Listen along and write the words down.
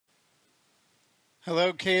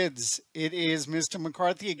Hello, kids. It is Mr.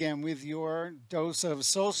 McCarthy again with your dose of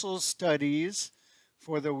social studies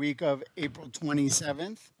for the week of April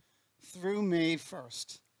 27th through May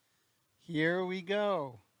 1st. Here we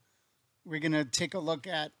go. We're going to take a look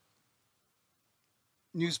at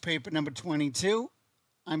newspaper number 22.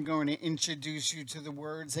 I'm going to introduce you to the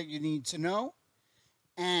words that you need to know,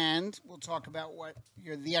 and we'll talk about what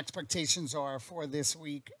the expectations are for this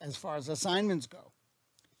week as far as assignments go.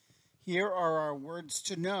 Here are our words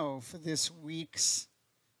to know for this week's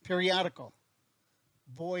periodical: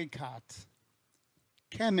 boycott,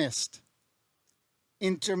 chemist,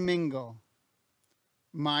 intermingle,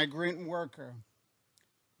 migrant worker,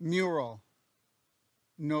 mural,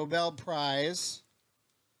 Nobel Prize,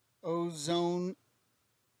 ozone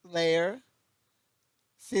layer,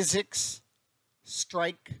 physics,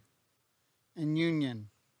 strike, and union.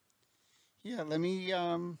 Yeah, let me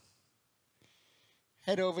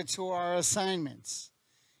head over to our assignments.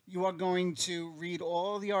 You are going to read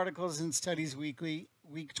all the articles in Studies Weekly,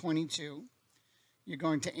 week 22. You're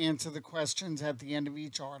going to answer the questions at the end of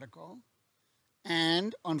each article.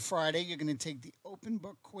 And on Friday, you're going to take the open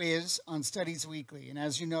book quiz on Studies Weekly. And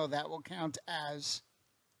as you know, that will count as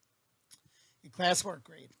a classwork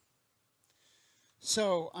grade.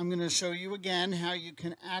 So I'm going to show you again how you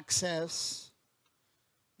can access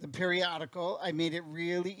the periodical. I made it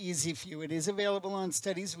really easy for you. It is available on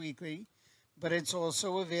Studies Weekly, but it's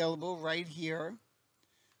also available right here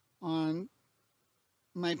on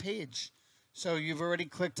my page. So you've already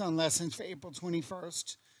clicked on lessons for April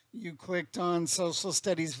 21st. You clicked on social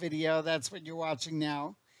studies video. That's what you're watching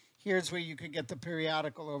now. Here's where you could get the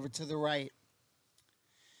periodical over to the right.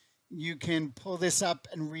 You can pull this up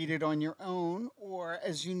and read it on your own, or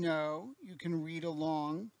as you know, you can read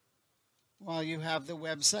along while you have the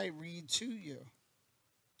website read to you.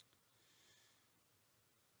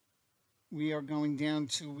 We are going down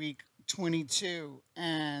to week 22,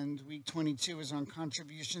 and week 22 is on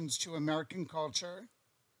contributions to American culture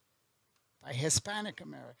by Hispanic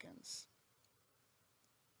Americans.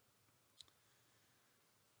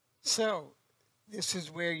 So this is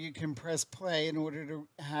where you can press play in order to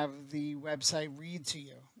have the website read to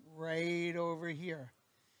you, right over here.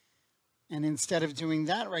 And instead of doing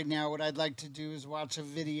that right now, what I'd like to do is watch a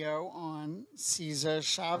video on Cesar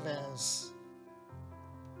Chavez.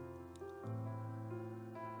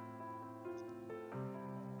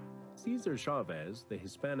 Cesar Chavez, the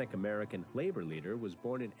Hispanic American labor leader, was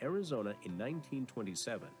born in Arizona in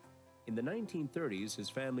 1927. In the 1930s, his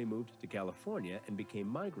family moved to California and became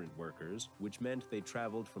migrant workers, which meant they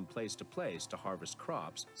traveled from place to harvest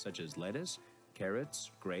crops such as lettuce,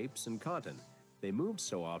 carrots, grapes, and cotton. They moved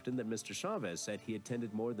so often that Mr. Chavez said he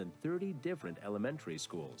attended more than 30 different elementary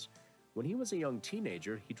schools. When he was a young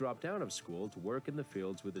teenager, he dropped out of school to work in the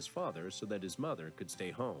fields with his father so that his mother could stay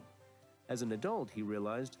home. As an adult, he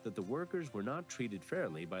realized that the workers were not treated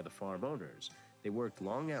fairly by the farm owners. They worked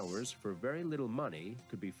long hours for very little money,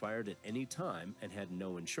 could be fired at any time, and had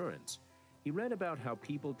no insurance. He read about how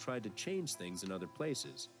people tried to change things in other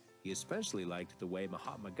places. He especially liked the way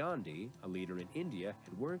Mahatma Gandhi, a leader in India,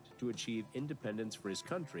 had worked to achieve independence for his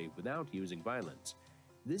country without using violence.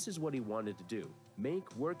 This is what he wanted to do: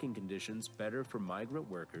 make working conditions better for migrant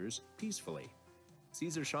workers peacefully.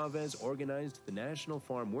 Cesar Chavez organized the National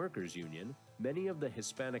Farm Workers Union. Many of the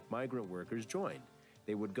Hispanic migrant workers joined.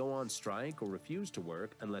 They would go on strike or refuse to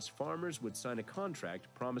work unless farmers would sign a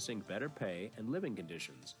contract promising better pay and living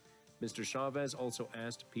conditions. Mr. Chavez also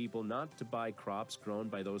asked people not to buy crops grown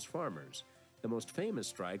by those farmers. The most famous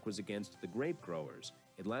strike was against the grape growers.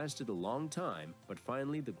 It lasted a long time, but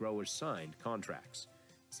finally the growers signed contracts.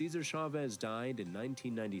 Cesar Chavez died in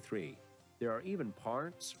 1993. There are even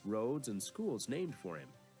parks, roads, and schools named for him.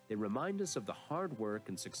 They remind us of the hard work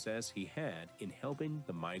and success he had in helping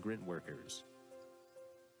the migrant workers.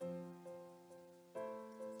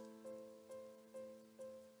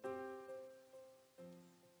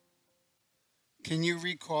 Can you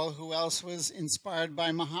recall who else was inspired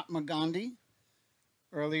by Mahatma Gandhi?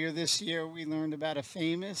 Earlier this year, we learned about a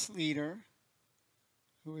famous leader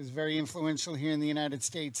who was very influential here in the United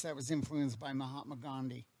States that was influenced by Mahatma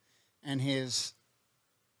Gandhi and his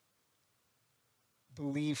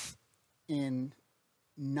belief in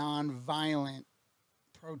nonviolent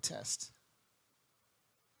protest.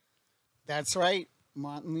 That's right,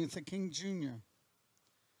 Martin Luther King Jr.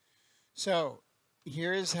 So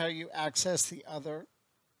here is how you access the other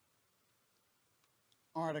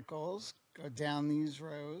articles. Go down these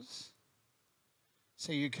rows.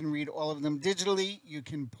 So you can read all of them digitally. You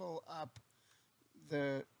can pull up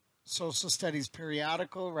the Social Studies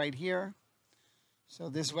periodical right here. So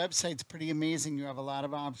this website's pretty amazing. You have a lot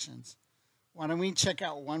of options. Why don't we check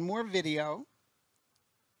out one more video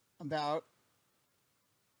about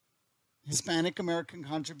Hispanic American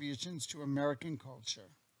contributions to American culture.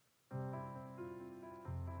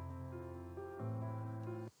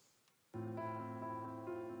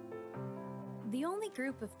 The only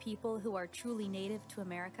group of people who are truly native to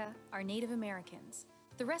America are Native Americans.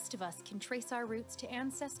 The rest of us can trace our roots to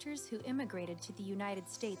ancestors who immigrated to the United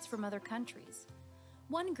States from other countries.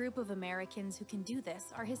 One group of Americans who can do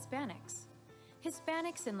this are Hispanics.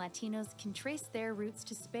 Hispanics and Latinos can trace their roots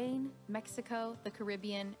to Spain, Mexico, the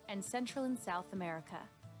Caribbean, and Central and South America.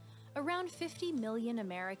 Around 50 million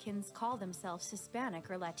Americans call themselves Hispanic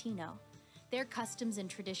or Latino. Their customs and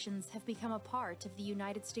traditions have become a part of the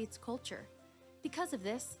United States culture. Because of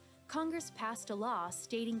this, Congress passed a law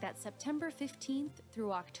stating that September 15th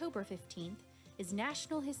through October 15th is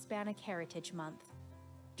National Hispanic Heritage Month.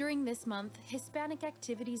 During this month, Hispanic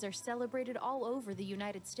activities are celebrated all over the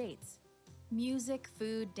United States. Music,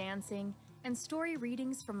 food, dancing, and story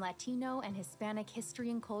readings from Latino and Hispanic history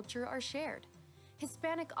and culture are shared.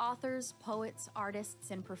 Hispanic authors, poets,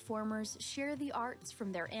 artists, and performers share the arts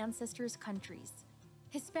from their ancestors' countries.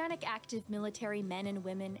 Hispanic active military men and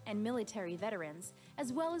women and military veterans,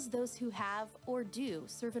 as well as those who have or do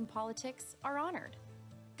serve in politics, are honored.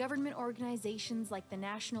 Government organizations like the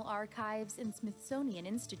National Archives and Smithsonian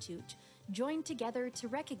Institute joined together to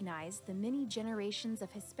recognize the many generations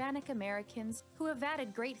of Hispanic Americans who have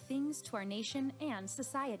added great things to our nation and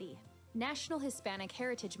society. National Hispanic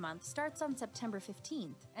Heritage Month starts on September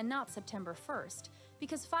 15th and not September 1st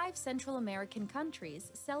because 5 Central American countries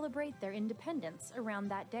celebrate their independence around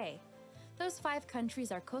that day. Those 5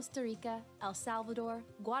 countries are Costa Rica, El Salvador,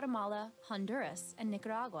 Guatemala, Honduras, and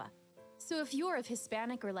Nicaragua. So if you're of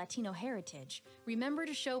Hispanic or Latino heritage, remember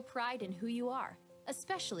to show pride in who you are,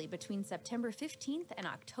 especially between September 15th and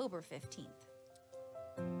October 15th.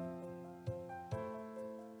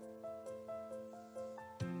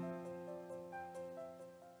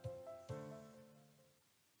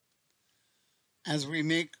 As we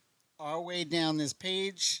make our way down this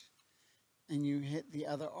page and you hit the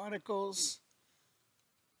other articles,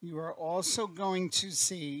 you are also going to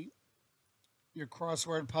see your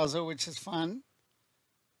crossword puzzle, which is fun,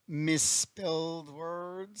 misspelled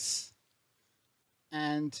words,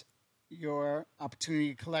 and your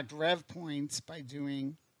opportunity to collect Rev points by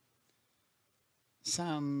doing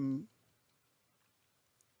some,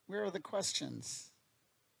 where are the questions?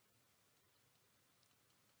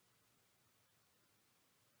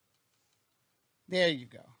 There you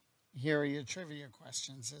go. Here are your trivia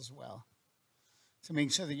questions as well. So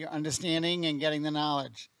make sure that you're understanding and getting the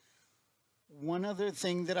knowledge. One other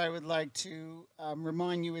thing that I would like to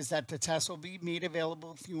remind you is that the test will be made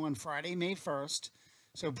available to you on Friday, May 1st.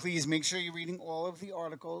 So please make sure you're reading all of the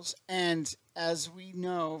articles. And as we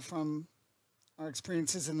know from our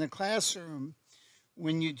experiences in the classroom,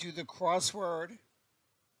 when you do the crossword,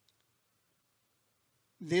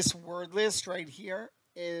 this word list right here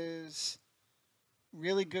is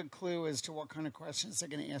really good clue as to what kind of questions they're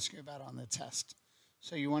going to ask you about on the test.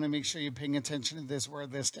 So you want to make sure you're paying attention to this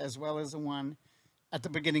word list as well as the one at the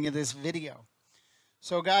beginning of this video.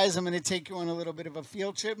 So guys, I'm going to take you on a little bit of a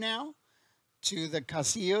field trip now to the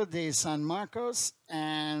Castillo de San Marcos,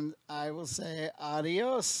 and I will say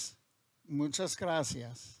adios. Muchas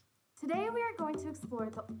gracias. Today we are going to explore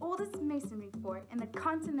the oldest masonry fort in the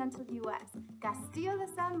continental U.S., Castillo de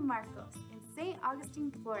San Marcos in St.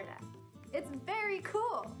 Augustine, Florida. It's very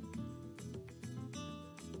cool!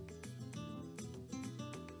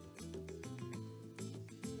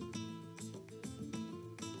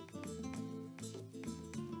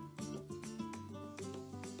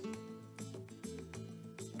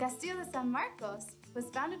 Castillo de San Marcos was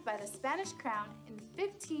founded by the Spanish crown in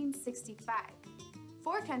 1565.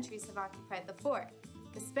 4 countries have occupied the fort: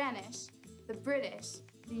 the Spanish, the British,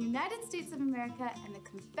 the United States of America, and the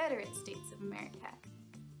Confederate States of America.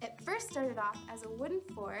 It first started off as a wooden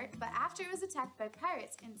fort, but after it was attacked by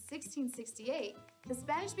pirates in 1668, the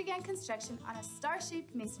Spanish began construction on a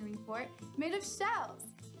star-shaped masonry fort made of shells.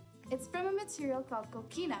 It's from a material called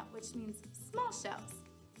coquina, which means small shells.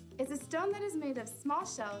 It's a stone that is made of small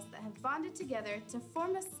shells that have bonded together to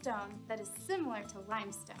form a stone that is similar to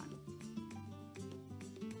limestone.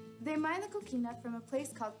 They mined the coquina from a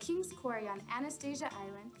place called King's Quarry on Anastasia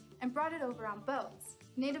Island and brought it over on boats.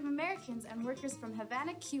 Native Americans and workers from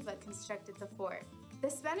Havana, Cuba constructed the fort. The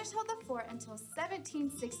Spanish held the fort until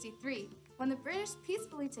 1763, when the British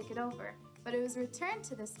peacefully took it over, but it was returned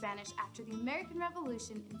to the Spanish after the American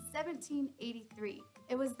Revolution in 1783.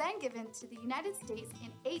 It was then given to the United States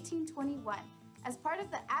in 1821, As part of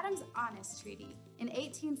the Adams-Onis Treaty, in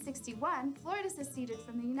 1861, Florida seceded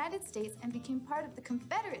from the United States and became part of the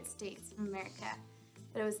Confederate States of America.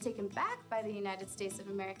 But it was taken back by the United States of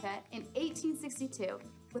America in 1862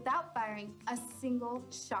 without firing a single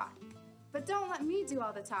shot. But don't let me do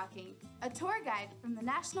all the talking. A tour guide from the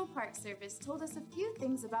National Park Service told us a few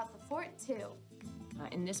things about the fort, too.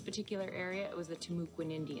 In this particular area, it was the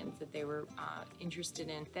Timucuan Indians that they were interested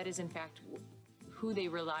in. That is, in fact, who they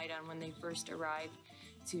relied on when they first arrived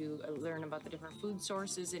to learn about the different food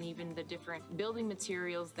sources and even the different building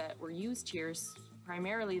materials that were used here,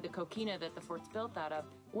 primarily the coquina that the fort's built out of.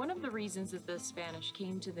 One of the reasons that the Spanish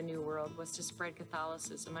came to the New World was to spread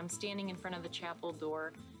Catholicism. I'm standing in front of the chapel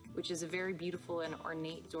door, which is a very beautiful and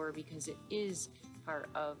ornate door because it is part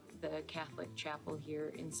of the Catholic chapel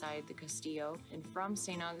here inside the Castillo. And from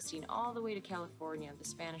St. Augustine all the way to California, the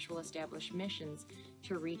Spanish will establish missions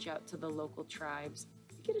to reach out to the local tribes.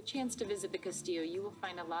 If you get a chance to visit the Castillo, you will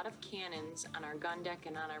find a lot of cannons on our gun deck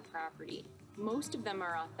and on our property. Most of them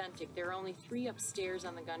are authentic. There are only 3 upstairs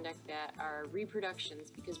on the gun deck that are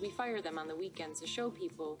reproductions because we fire them on the weekends to show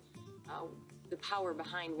people the power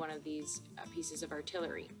behind one of these pieces of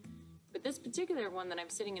artillery. But this particular one that I'm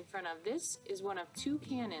sitting in front of, this is one of 2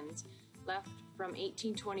 cannons left from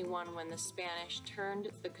 1821 when the Spanish turned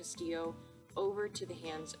the Castillo over to the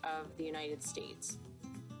hands of the United States.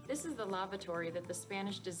 This is the lavatory that the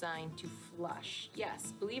Spanish designed to flush.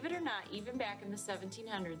 Yes, believe it or not, even back in the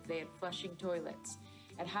 1700s, they had flushing toilets.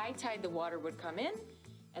 At high tide, the water would come in,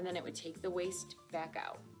 and then it would take the waste back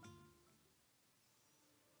out.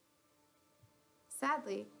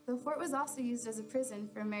 Sadly, the fort was also used as a prison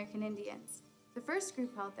for American Indians. The first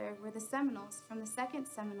group held there were the Seminoles from the Second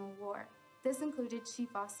Seminole War. This included Chief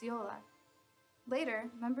Osceola. Later,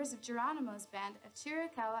 members of Geronimo's band of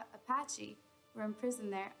Chiricahua Apache were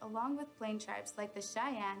imprisoned there, along with plain tribes like the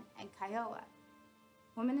Cheyenne and Kiowa.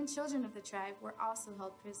 Women and children of the tribe were also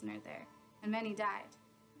held prisoner there, and many died.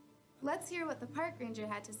 Let's hear what the park ranger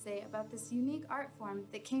had to say about this unique art form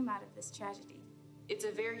that came out of this tragedy. It's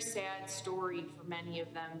a very sad story for many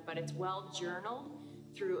of them, but it's well journaled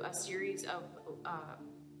through a series of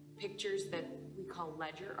pictures that we call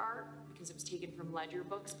ledger art because it was taken from ledger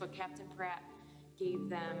books, but Captain Pratt gave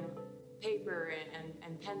them paper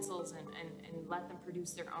and pencils and let them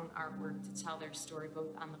produce their own artwork to tell their story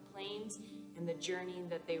both on the plains and the journey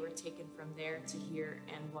that they were taken from there to here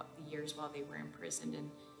and what the years while they were imprisoned.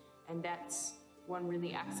 And that's one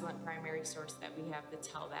really excellent primary source that we have to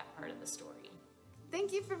tell that part of the story.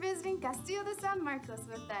 Thank you for visiting Castillo de San Marcos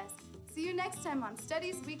with us. See you next time on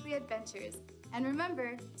Studies Weekly Adventures. And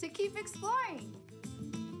remember to keep exploring!